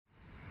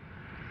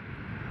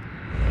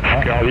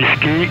Cœur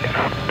whisky,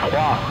 3,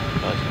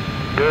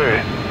 2,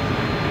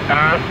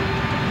 1,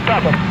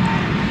 stop.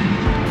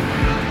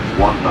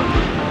 100,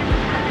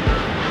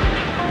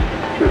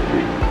 50,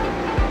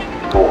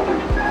 40,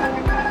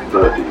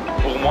 30.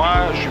 Pour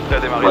moi, je suis prêt à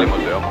démarrer les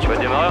moteurs. Tu vas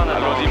démarrer en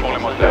attendant. Allons-y pour les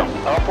moteurs.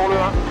 Alors pour le 1.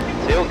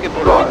 C'est OK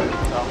pour le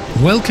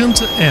 1. Welcome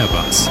to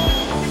Airbus.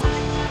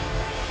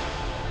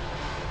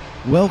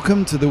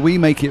 Welcome to the We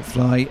Make It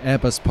Fly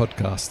Airbus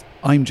podcast.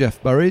 I'm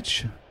Jeff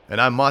Burridge.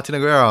 And I'm Martin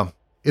Aguera.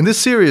 In this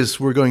series,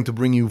 we're going to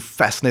bring you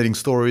fascinating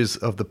stories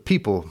of the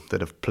people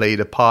that have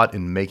played a part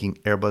in making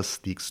Airbus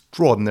the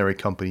extraordinary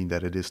company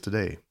that it is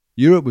today.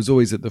 Europe was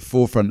always at the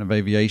forefront of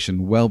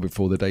aviation well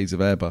before the days of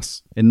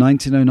Airbus. In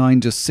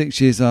 1909, just 6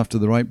 years after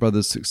the Wright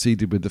brothers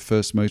succeeded with the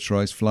first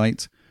motorised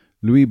flight,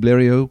 Louis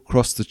Blériot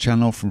crossed the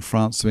Channel from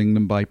France to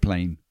England by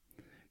plane.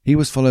 He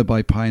was followed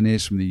by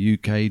pioneers from the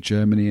UK,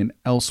 Germany and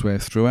elsewhere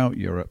throughout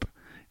Europe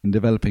in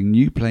developing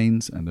new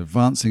planes and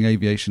advancing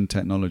aviation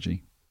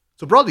technology.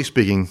 So broadly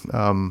speaking,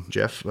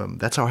 Jeff,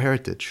 that's our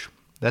heritage.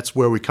 That's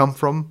where we come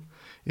from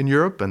in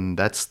Europe, and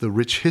that's the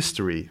rich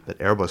history that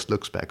Airbus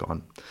looks back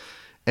on.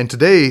 And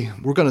today,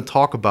 we're going to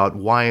talk about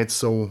why it's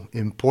so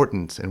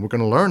important, and we're going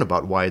to learn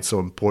about why it's so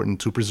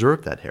important to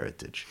preserve that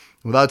heritage.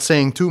 Without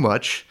saying too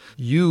much,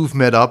 you've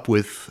met up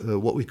with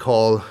what we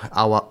call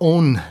our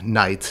own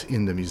night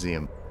in the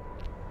museum.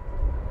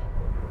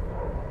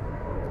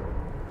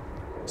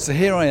 So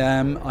here I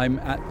am, I'm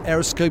at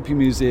Aeroscopia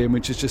Museum,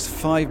 which is just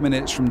 5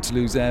 minutes from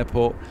Toulouse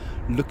Airport.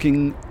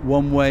 Looking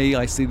one way,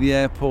 I see the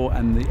airport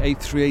and the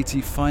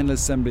A380 final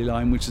assembly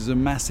line, which is a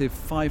massive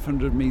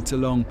 500 metre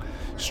long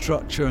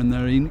structure, and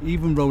they're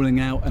even rolling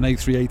out an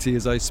A380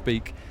 as I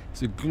speak.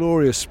 It's a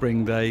glorious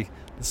spring day,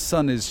 the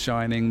sun is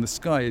shining, the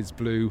sky is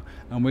blue,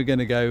 and we're going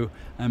to go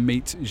and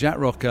meet Jacques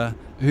Roca,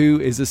 who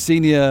is a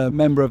senior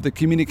member of the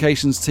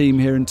communications team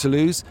here in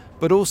Toulouse,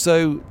 but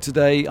also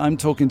today I'm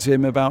talking to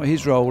him about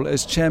his role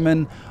as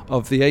chairman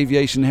of the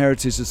Aviation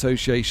Heritage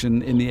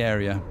Association in the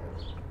area.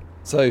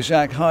 So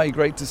Jacques, hi,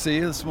 great to see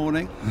you this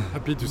morning.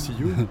 Happy to see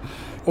you.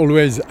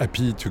 Always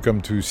happy to come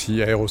to see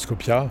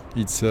Aeroscopia.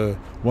 It's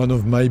one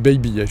of my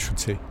baby, I should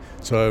say.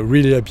 So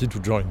really happy to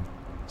join.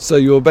 So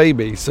your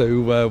baby,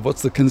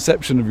 what's the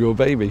conception of your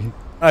baby?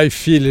 I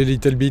feel a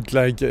little bit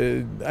like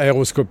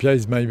Aeroscopia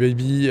is my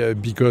baby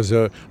because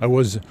I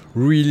was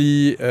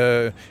really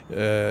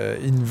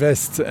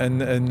invest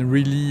and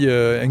really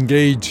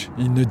engaged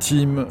in a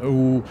team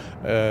who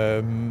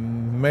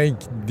make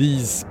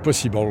this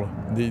possible,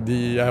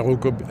 the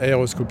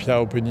Aeroscopia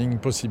opening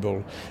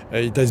possible.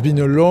 It has been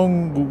a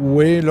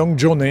long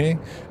journey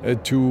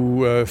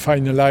to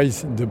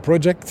finalize the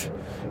project.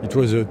 It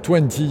was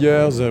 20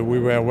 years we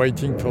were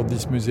waiting for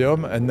this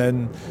museum, and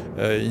then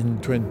in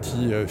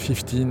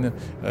 2015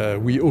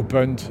 we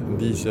opened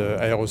this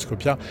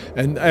Aeroscopia.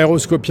 And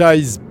Aeroscopia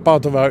is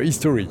part of our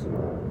history.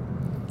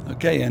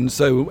 Okay, and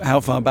so how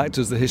far back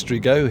does the history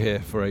go here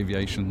for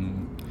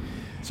aviation?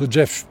 So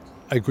Jeff,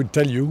 I could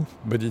tell you,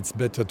 but it's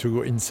better to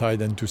go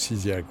inside and to see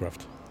the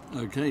aircraft.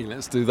 Okay,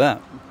 let's do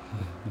that.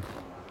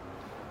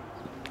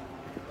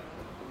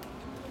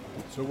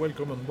 So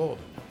welcome on board.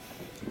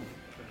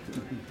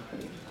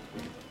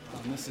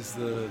 And this is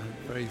the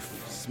very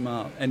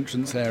smart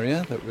entrance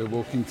area that we're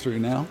walking through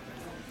now.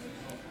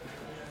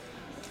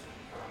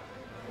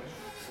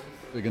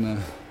 We're going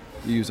to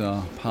use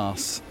our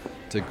pass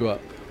to go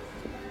up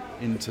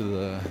into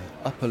the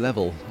upper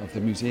level of the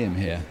museum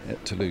here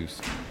at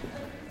Toulouse.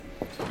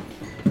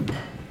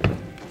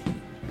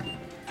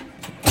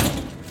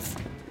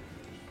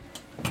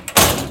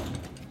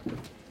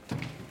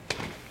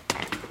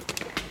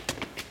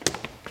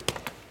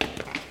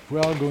 We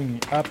are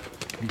going up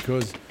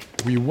because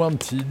we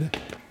wanted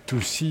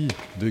to see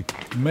the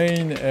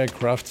main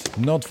aircraft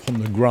not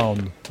from the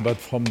ground, but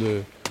from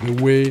the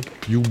way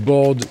you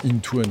board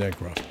into an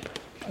aircraft.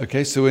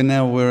 Okay, so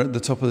we're at the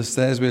top of the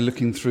stairs. We're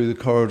looking through the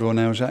corridor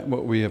now. Jacques,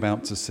 what are we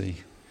about to see?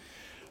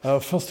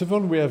 First of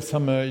all, we have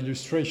some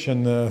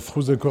illustration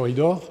through the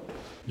corridor.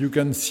 You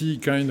can see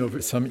kind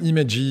of some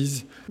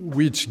images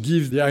which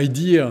give the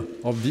idea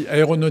of the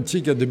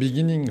aeronautic at the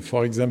beginning.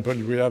 For example,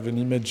 we have an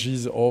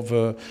images of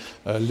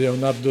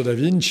Leonardo da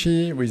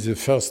Vinci with the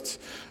first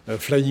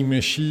flying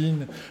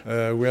machine.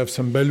 We have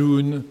some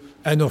balloon,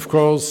 and of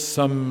course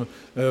some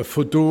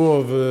photo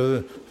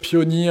of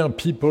pioneer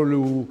people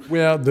who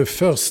were the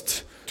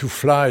first to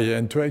fly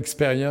and to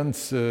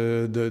experience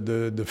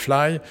the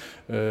fly.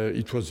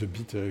 It was a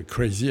bit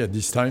crazy at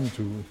this time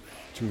to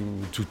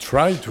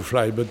try to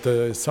fly,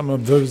 but some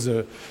of those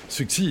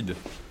succeed.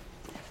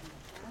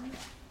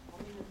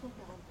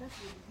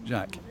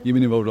 Jacques, you've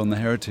been involved on the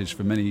heritage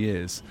for many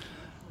years.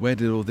 Where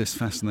did all this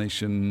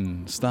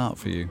fascination start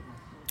for you?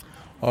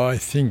 I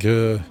think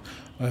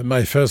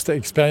my first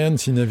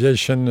experience in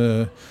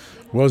aviation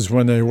was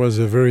when I was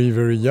very,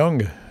 very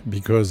young,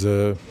 because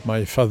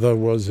my father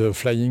was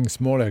flying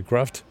small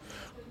aircraft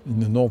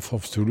in the north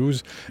of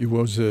Toulouse. He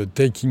was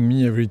taking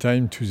me every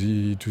time to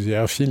the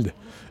airfield.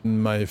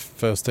 My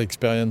first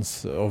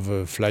experience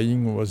of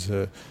flying was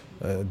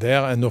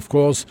there. And of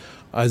course,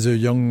 as a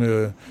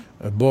young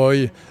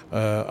boy,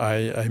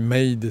 I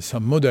made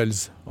some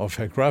models of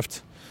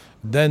aircraft.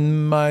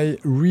 Then my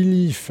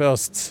really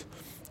first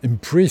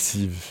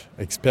impressive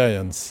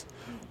experience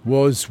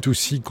was to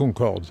see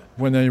Concorde.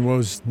 When I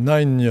was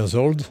 9 years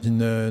old, in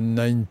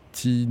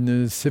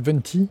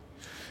 1970,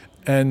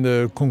 and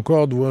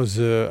Concorde was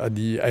at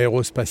the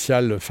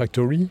Aerospatiale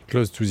factory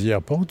close to the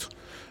airport,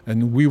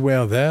 and we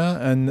were there,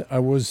 and I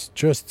was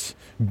just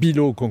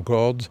below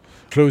Concorde,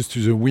 close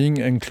to the wing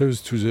and close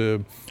to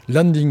the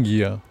landing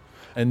gear,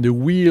 and the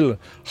wheel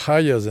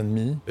higher than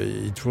me.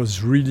 It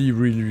was really,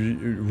 really,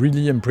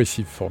 really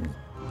impressive for me.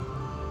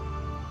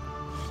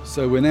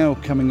 So we're now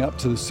coming up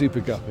to the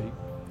Super Guppy.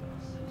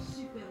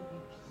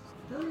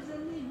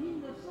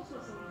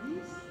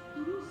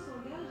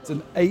 It's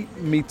an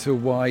 8-meter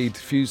wide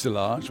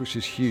fuselage, which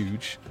is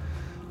huge,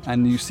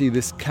 and you see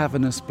this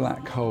cavernous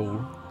black hole,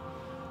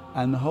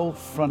 and the whole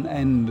front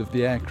end of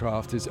the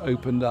aircraft is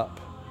opened up.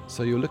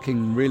 So you're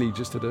looking really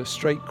just at a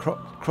straight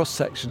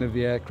cross-section of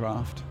the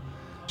aircraft.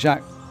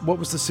 Jacques, what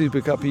was the Super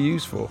Guppy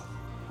used for?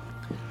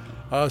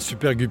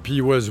 Super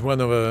Guppy was one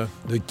of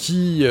the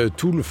key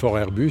tools for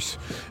Airbus,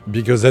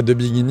 because at the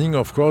beginning,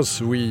 of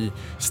course, we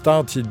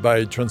started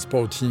by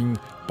transporting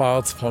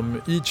parts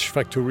from each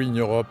factory in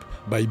Europe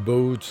by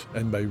boat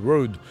and by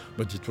road,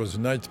 but it was a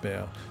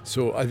nightmare.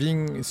 So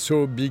having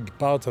so big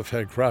part of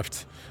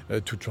aircraft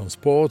to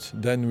transport,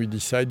 then we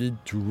decided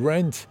to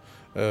rent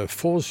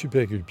 4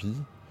 Super Guppy.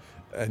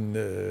 And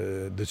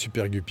the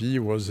Super Guppy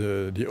was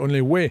the only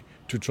way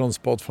to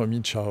transport from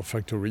each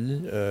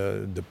factory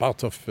the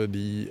part of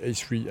the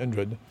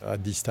A300.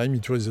 At this time,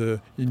 it was in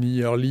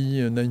the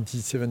early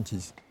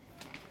 1970s.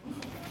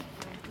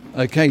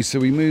 Okay, so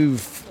we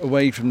move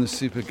away from the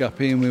Super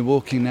Guppy and we're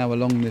walking now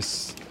along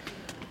this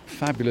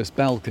fabulous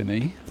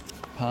balcony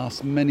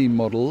past many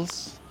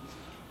models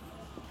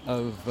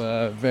of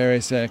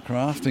various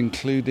aircraft,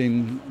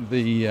 including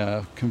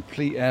the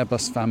complete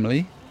Airbus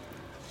family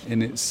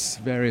in its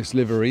various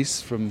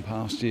liveries from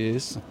past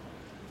years.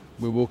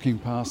 We're walking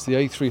past the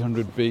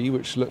A300B,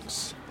 which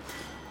looks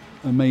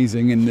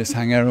amazing in this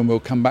hangar, and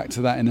we'll come back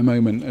to that in a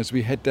moment as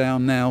we head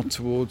down now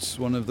towards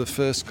one of the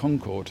first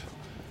Concorde.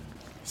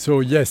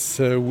 So yes,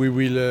 we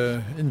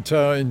will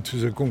enter into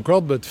the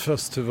Concorde, but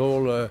first of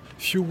all, a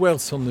few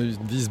words on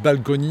this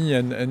balcony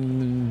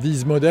and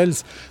these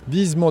models.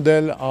 These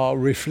models are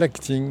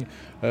reflecting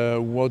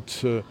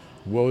what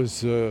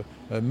was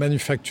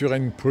manufactured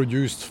and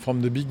produced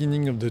from the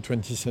beginning of the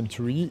 20th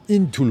century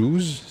in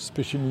Toulouse,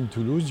 especially in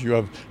Toulouse. You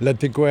have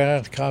Latécoère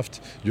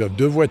aircraft, you have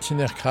De Voisin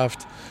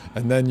aircraft,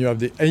 and then you have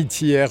the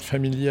ATR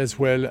family as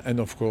well, and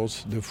of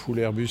course the full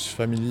Airbus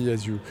family,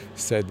 as you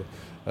said.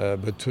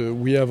 But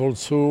we have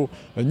also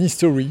an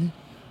history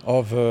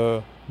of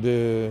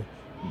the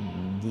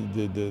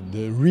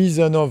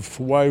reason of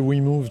why we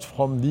moved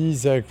from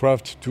these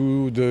aircraft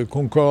to the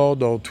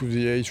Concorde or to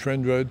the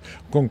A300.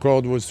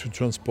 Concorde was to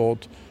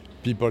transport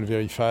people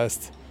very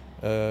fast,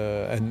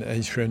 and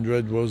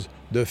A300 was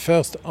the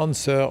first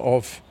answer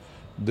of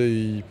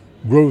the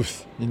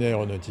growth in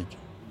aeronautic.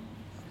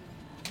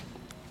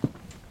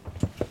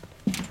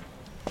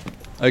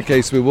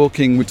 Okay, so we're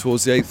walking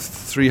towards the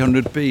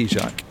A300B,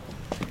 Jacques.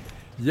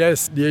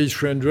 Yes, the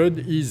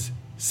A300 is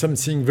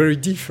something very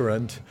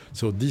different.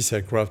 So this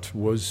aircraft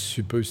was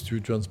supposed to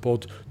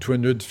transport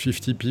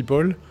 250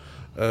 people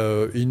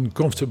in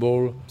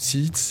comfortable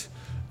seats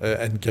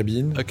and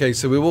cabin. Okay,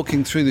 so we're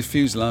walking through the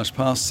fuselage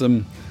past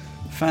some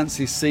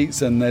fancy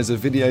seats, and there's a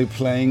video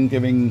playing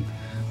giving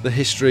the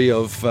history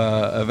of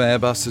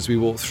Airbus as we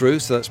walk through,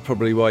 so that's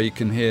probably why you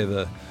can hear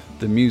the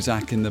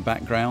music in the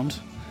background.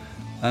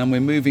 And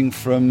we're moving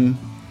from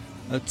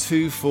a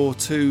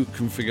 242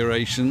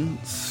 configuration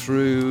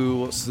through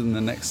what's in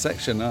the next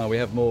section. We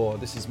have more.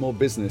 This is more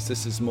business.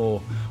 This is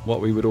more what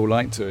we would all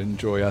like to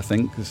enjoy, I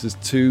think. This is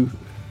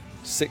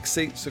 6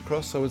 seats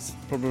across, I would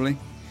probably.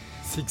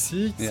 6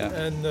 seats, yeah.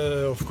 And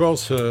of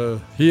course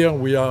here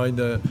we are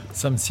in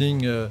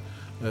something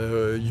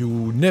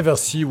you never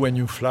see when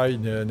you fly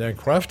in an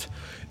aircraft.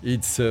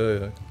 It's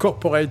a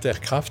corporate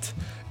aircraft,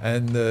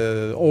 and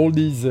all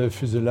these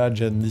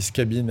fuselage and this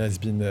cabin has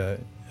been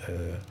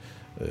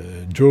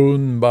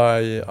drawn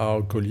by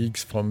our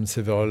colleagues from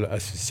several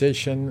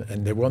associations,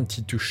 and they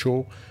wanted to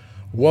show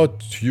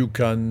what you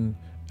can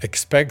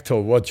expect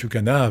or what you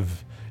can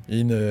have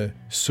in a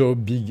so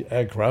big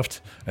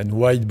aircraft and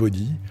wide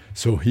body.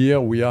 So here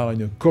we are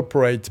in a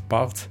corporate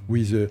part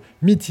with a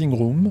meeting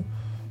room.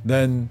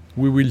 Then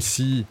we will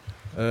see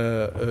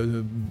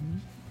a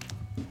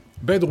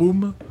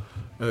bedroom,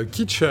 a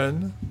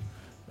kitchen,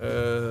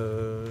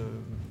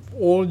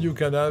 all you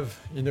can have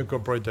in a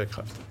corporate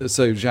aircraft.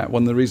 So, Jacques,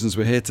 one of the reasons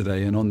we're here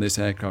today and on this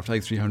aircraft,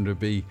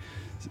 A300B,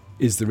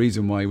 is the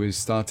reason why we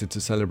started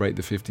to celebrate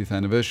the 50th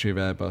anniversary of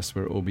Airbus,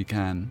 where it all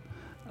began,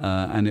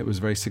 and it was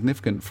very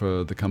significant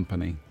for the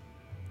company.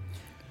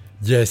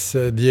 Yes,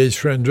 the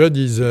A300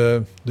 is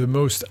the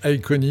most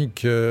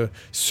iconic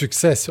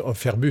success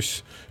of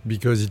Airbus,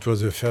 because it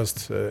was the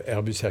first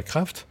Airbus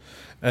aircraft,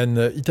 and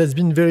it has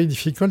been very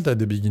difficult at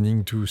the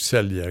beginning to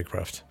sell the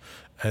aircraft.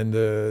 And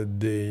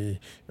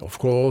of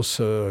course,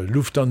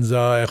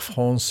 Lufthansa, Air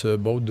France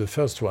bought the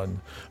first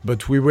one.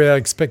 But we were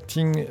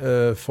expecting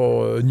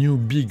for a new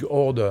big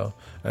order,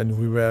 and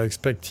we were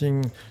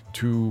expecting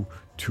to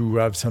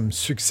have some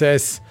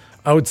success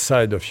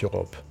outside of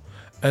Europe.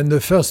 And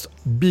the first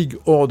big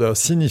order,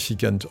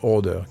 significant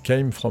order,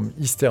 came from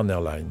Eastern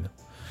Airlines.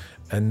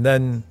 And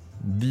then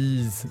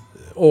these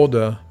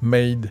order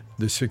made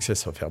the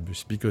success of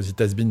Airbus because it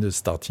has been the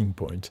starting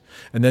point.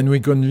 And then we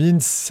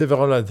convinced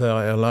several other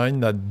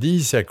airlines that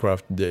this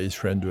aircraft, the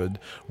A300,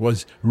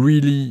 was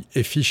really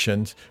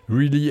efficient,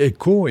 really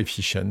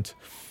eco-efficient,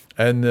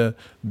 and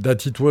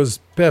that it was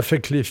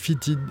perfectly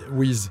fitted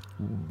with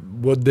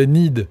what they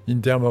need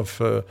in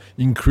terms of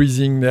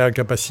increasing their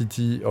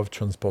capacity of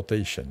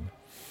transportation.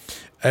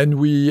 And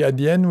at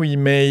the end, we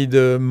made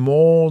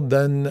more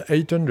than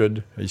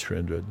 800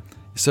 A300.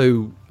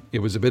 So it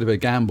was a bit of a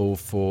gamble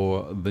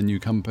for the new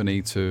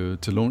company to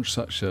launch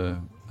such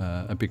a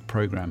big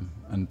program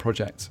and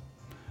project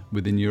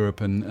within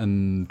Europe,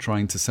 and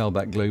trying to sell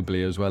that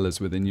globally as well as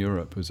within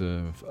Europe was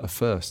a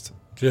first.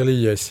 Clearly,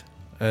 yes.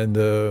 And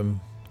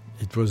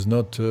it was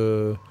not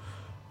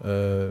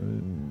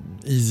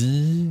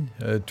easy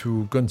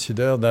to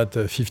consider that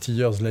 50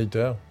 years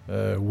later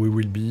we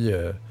will be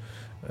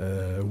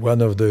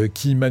one of the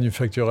key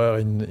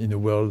manufacturers in the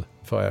world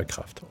for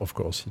aircraft. Of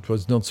course, it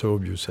was not so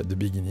obvious at the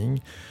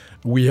beginning.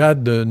 We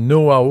had the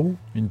know-how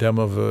in terms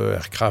of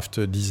aircraft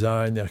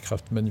design,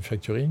 aircraft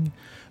manufacturing,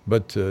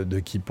 but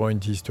the key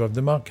point is to have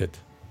the market.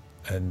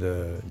 And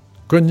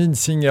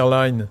convincing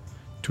airlines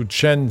to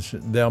change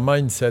their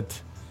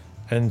mindset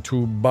and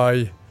to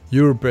buy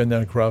European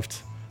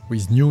aircraft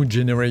with new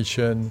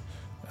generation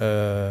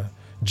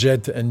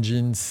jet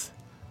engines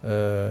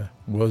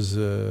was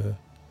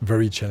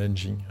very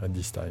challenging at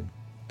this time.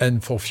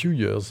 And for a few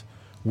years,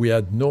 we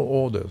had no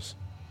orders.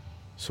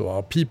 So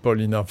our people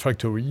in our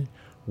factory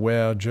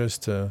were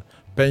just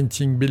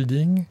painting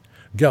building,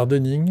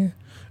 gardening.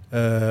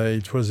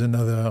 It was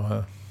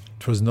another,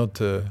 it was not...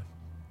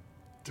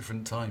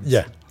 different times.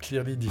 Yeah,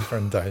 clearly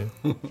different time.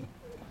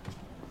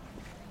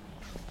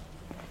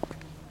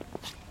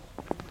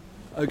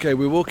 Okay,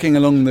 we're walking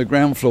along the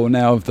ground floor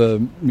now of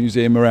the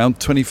museum, around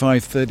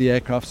 25, 30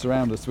 aircrafts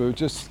around us. We were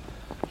just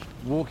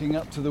walking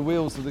up to the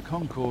wheels of the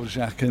Concorde,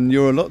 Jacques, and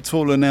you're a lot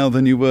taller now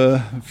than you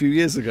were a few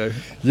years ago.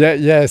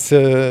 Yes,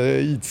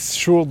 it's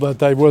sure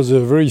that I was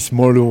very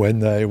small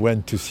when I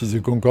went to see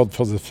the Concorde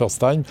for the first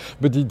time,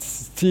 but it's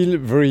still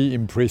very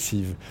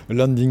impressive. The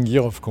landing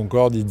gear of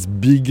Concorde, it's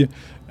big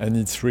and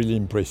it's really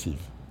impressive.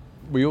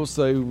 We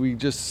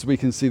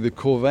can see the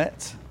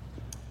Corvette,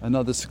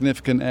 another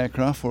significant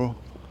aircraft.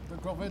 The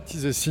Corvette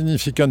is a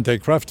significant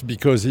aircraft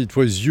because it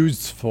was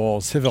used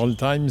for several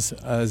times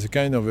as a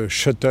kind of a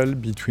shuttle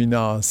between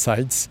our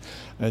sites,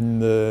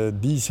 and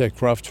this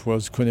aircraft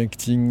was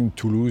connecting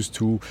Toulouse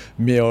to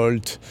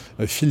Méholt,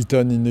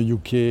 Filton in the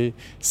UK,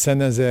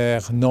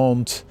 Saint-Nazaire,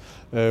 Nantes,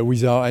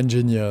 with our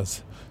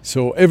engineers.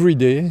 So every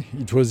day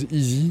it was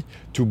easy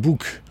to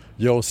book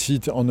your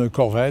seat on a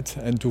Corvette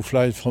and to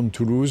fly from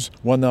Toulouse.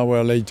 1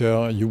 hour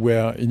later you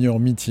were in your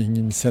meeting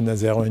in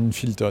Saint-Nazaire or in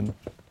Filton.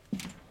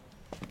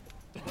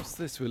 What's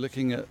this? We're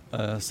looking at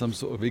some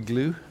sort of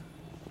igloo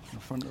in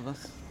front of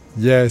us.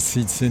 Yes,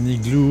 it's an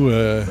igloo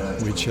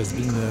which has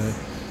been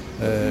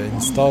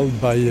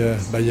installed by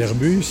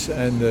Airbus,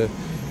 and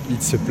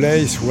it's a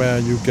place where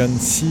you can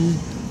see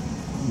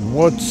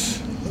what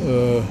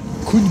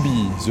could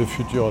be the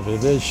future of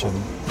aviation.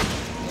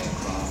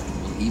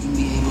 Will even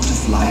be able to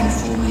fly in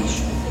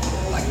formation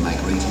like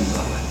migrating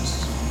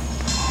birds,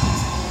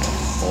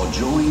 or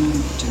join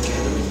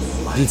together in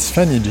flight. It's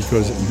funny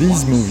because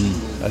this movie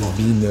has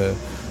been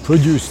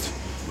produced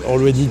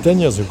already 10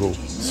 years ago.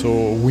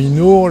 So we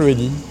know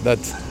already that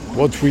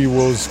what we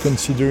was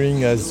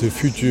considering as the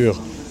future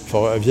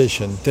for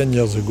aviation 10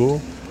 years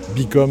ago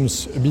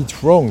becomes a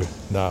bit wrong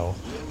now.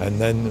 And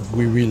then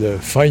we will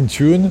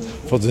fine-tune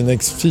for the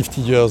next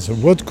 50 years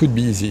what could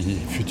be the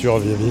future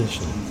of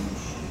aviation.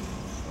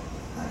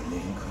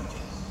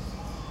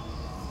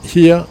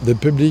 Here the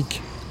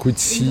public could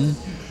see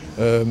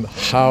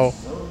how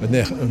a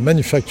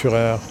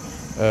manufacturer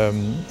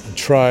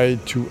try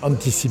to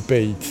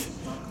anticipate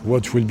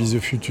what will be the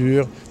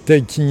future,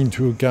 taking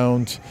into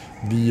account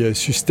the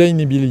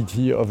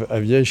sustainability of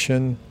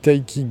aviation,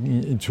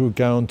 taking into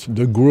account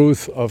the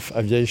growth of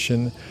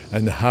aviation,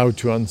 and how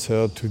to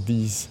answer to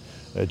this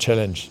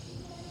challenge.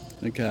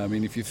 Okay, I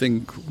mean, if you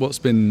think what's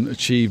been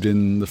achieved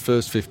in the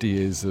first 50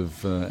 years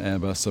of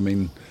Airbus, I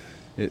mean,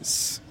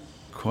 it's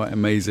quite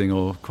amazing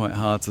or quite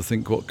hard to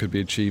think what could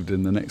be achieved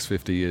in the next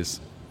 50 years.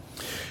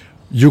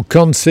 You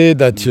can't say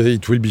that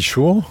it will be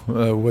sure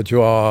what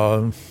you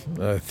are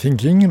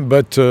thinking,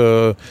 but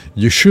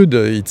you should.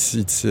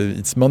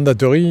 It's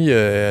mandatory,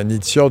 and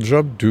it's your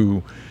job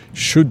to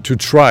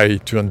try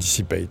to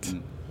anticipate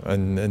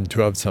and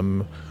to have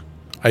some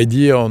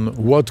idea on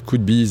what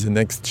could be the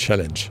next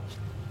challenge.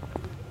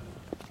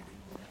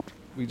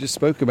 We just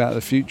spoke about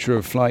the future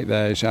of flight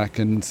there, Jacques,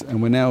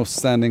 and we're now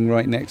standing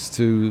right next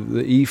to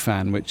the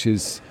E-Fan, which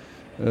is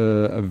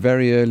a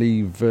very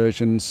early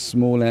version,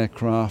 small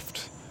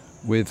aircraft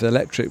with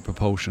electric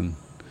propulsion.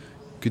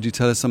 Could you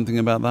tell us something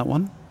about that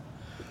one?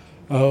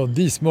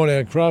 This small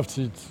aircraft,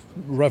 it's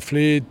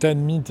roughly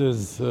 10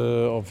 meters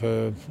of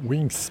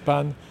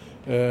wingspan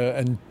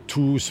and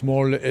 2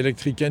 small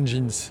electric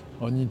engines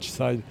on each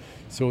side.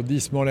 So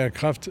this small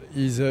aircraft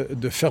is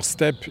the first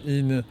step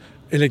in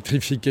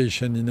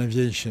electrification in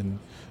aviation.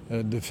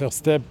 The first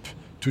step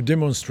to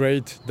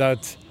demonstrate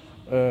that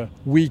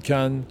we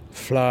can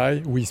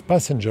fly with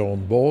passenger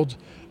on board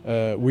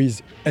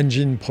with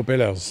engine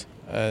propellers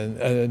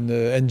and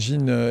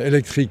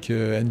electric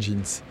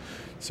engines.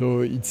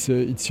 So it's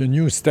a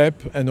new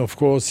step, and of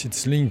course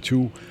it's linked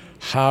to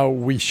how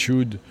we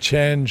should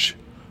change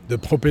the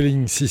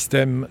propelling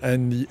system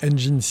and the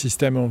engine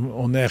system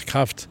on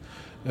aircraft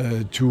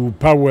to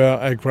power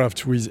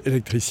aircraft with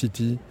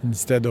electricity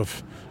instead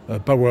of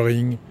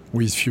powering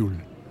with fuel.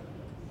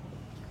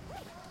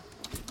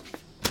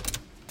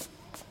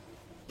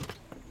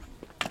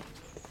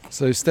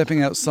 So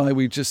stepping outside,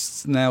 we're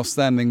just now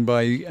standing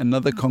by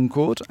another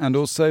Concorde and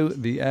also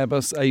the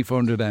Airbus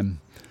A400M.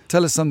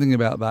 Tell us something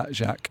about that,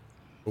 Jacques.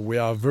 We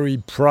are very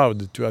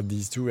proud to have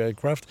these 2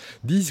 aircraft.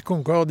 This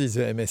Concorde is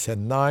a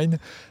MSN-9,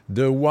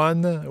 the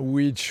one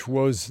which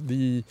was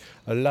the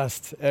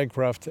last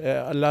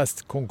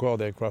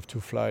Concorde aircraft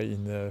to fly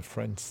in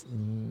France.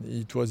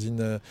 It was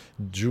in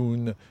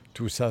June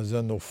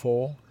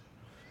 2004,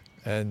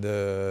 and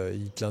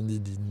it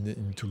landed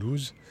in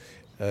Toulouse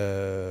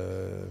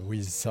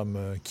with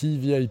some key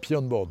VIP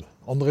on board.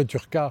 André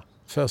Turcat,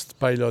 first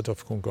pilot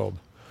of Concorde.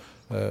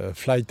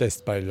 Flight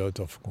test pilot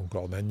of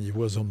Concorde, and he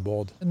was on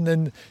board. And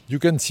then you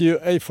can see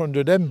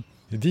A400M.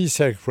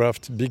 This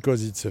aircraft,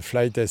 because it's a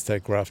flight test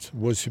aircraft,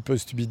 was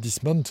supposed to be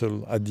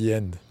dismantled at the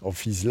end of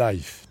his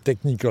life,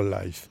 technical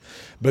life.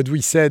 But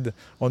we said,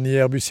 on the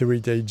Airbus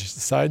Heritage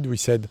side, we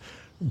said,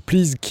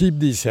 please keep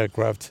this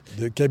aircraft.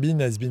 The cabin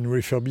has been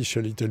refurbished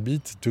a little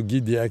bit to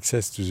give the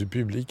access to the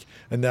public,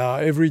 and they are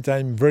every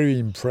time very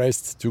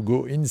impressed to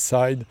go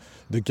inside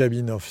the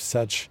cabin of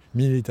such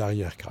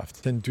military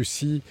aircraft and to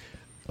see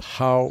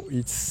how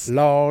it's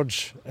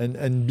large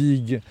and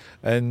big,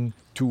 and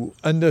to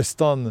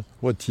understand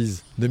what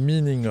is the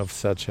meaning of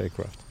such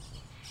aircraft.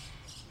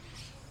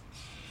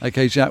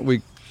 Okay, Jacques,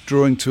 we're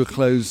drawing to a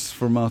close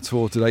from our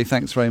tour today.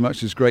 Thanks very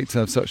much. It's great to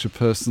have such a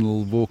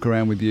personal walk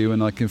around with you,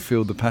 and I can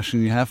feel the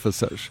passion you have for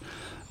such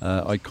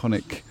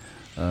iconic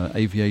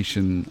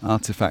aviation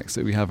artifacts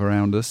that we have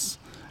around us.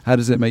 How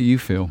does it make you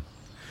feel?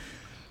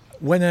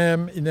 When I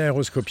am in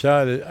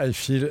Aeroscopia, I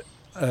feel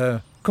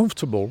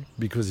comfortable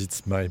because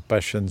it's my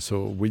passion,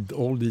 so with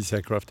all these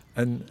aircraft,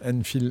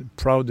 and feel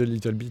proud a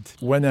little bit.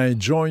 When I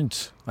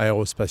joined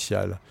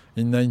Aerospatiale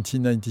in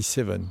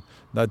 1997,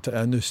 that I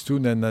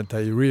understood and that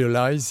I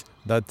realized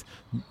that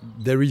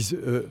there is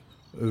a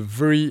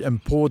very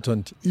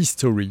important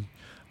history,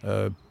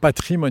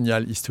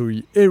 patrimonial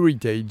history,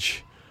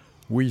 heritage,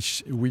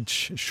 which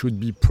should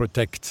be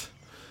protected.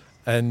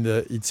 And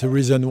it's a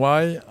reason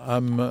why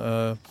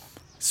I'm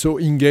so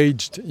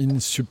engaged in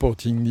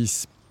supporting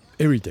this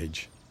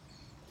heritage.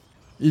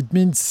 It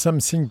means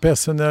something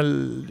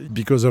personal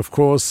because, of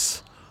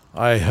course,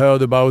 I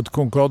heard about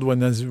Concorde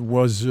when I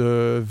was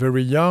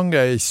very young.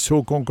 I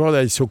saw Concorde,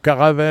 I saw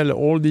Caravelle,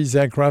 all these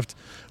aircraft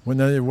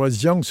when I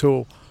was young.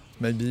 So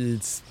maybe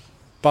it's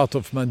part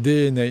of my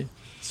DNA.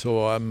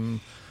 So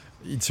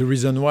it's a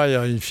reason why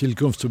I feel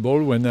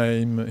comfortable when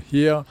I'm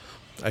here.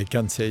 I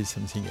can't say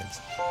something else.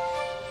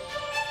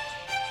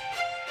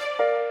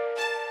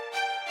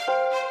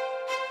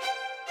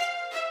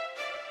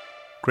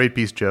 Great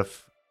piece,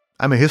 Jeff.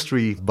 I'm a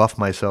history buff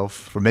myself.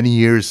 For many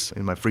years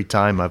in my free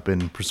time, I've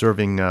been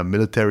preserving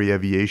military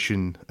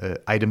aviation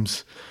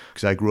items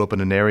because I grew up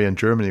in an area in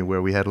Germany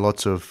where we had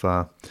lots of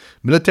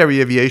military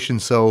aviation.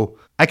 So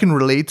I can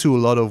relate to a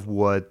lot of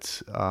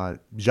what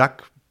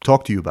Jacques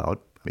talked to you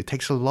about. It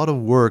takes a lot of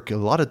work, a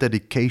lot of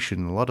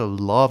dedication, a lot of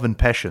love and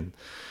passion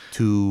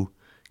to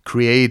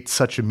create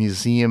such a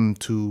museum,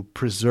 to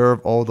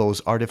preserve all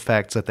those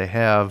artifacts that they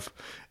have,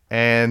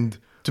 and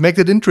to make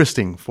it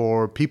interesting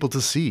for people to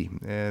see.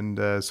 And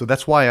so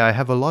that's why I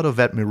have a lot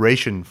of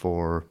admiration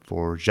for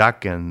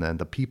Jacques and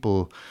the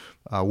people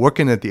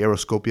working at the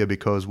Aeroscopia,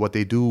 because what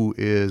they do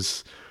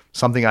is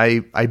something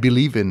I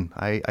believe in.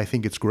 I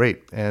think it's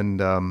great.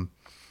 And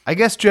I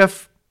guess,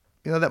 Jeff,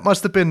 that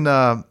must have been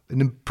an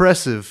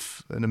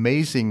impressive, an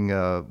amazing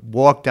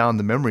walk down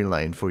the memory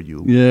lane for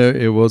you. Yeah,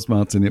 it was,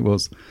 Martin, it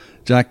was.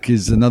 Jacques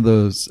is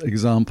another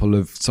example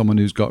of someone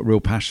who's got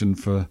real passion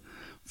for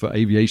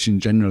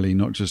aviation generally,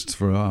 not just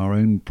for our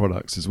own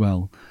products as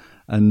well.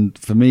 And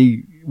for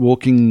me,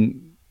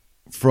 walking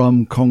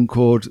from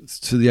Concorde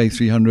to the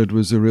A300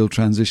 was a real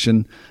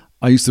transition.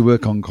 I used to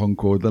work on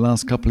Concorde. The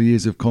last couple of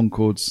years of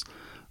Concorde's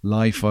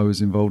life, I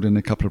was involved in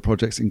a couple of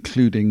projects,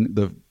 including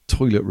the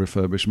toilet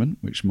refurbishment,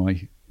 which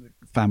my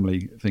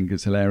family think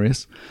is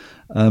hilarious.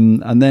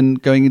 And then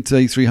going into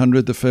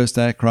A300, the first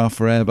aircraft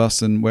for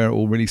Airbus, and where it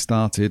all really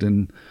started.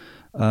 And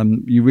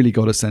you really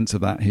got a sense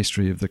of that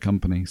history of the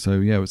company. So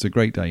yeah, it was a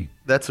great day.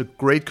 That's a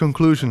great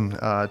conclusion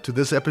to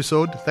this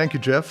episode. Thank you,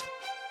 Jeff.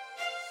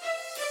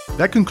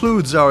 That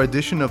concludes our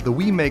edition of the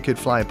We Make It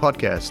Fly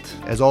podcast.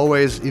 As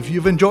always, if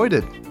you've enjoyed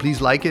it,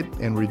 please like it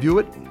and review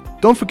it.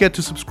 Don't forget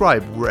to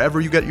subscribe wherever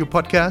you get your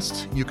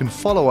podcasts. You can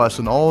follow us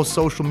on all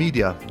social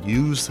media.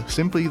 Use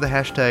simply the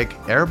hashtag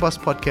Airbus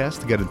Podcast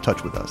to get in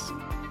touch with us.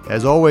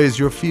 As always,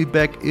 your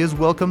feedback is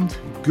welcomed.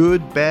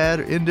 Good, bad,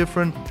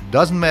 indifferent,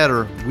 doesn't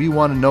matter. We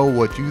want to know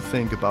what you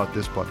think about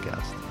this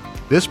podcast.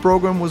 This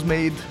program was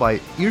made by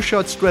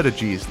Earshot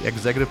Strategies. The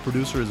executive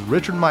producer is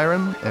Richard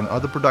Myron, and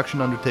other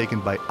production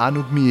undertaken by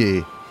Anouk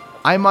Millet.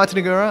 I'm Martin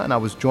Aguirre, and I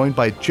was joined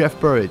by Jeff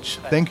Burridge.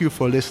 Thank you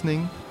for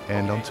listening,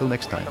 and until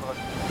next time.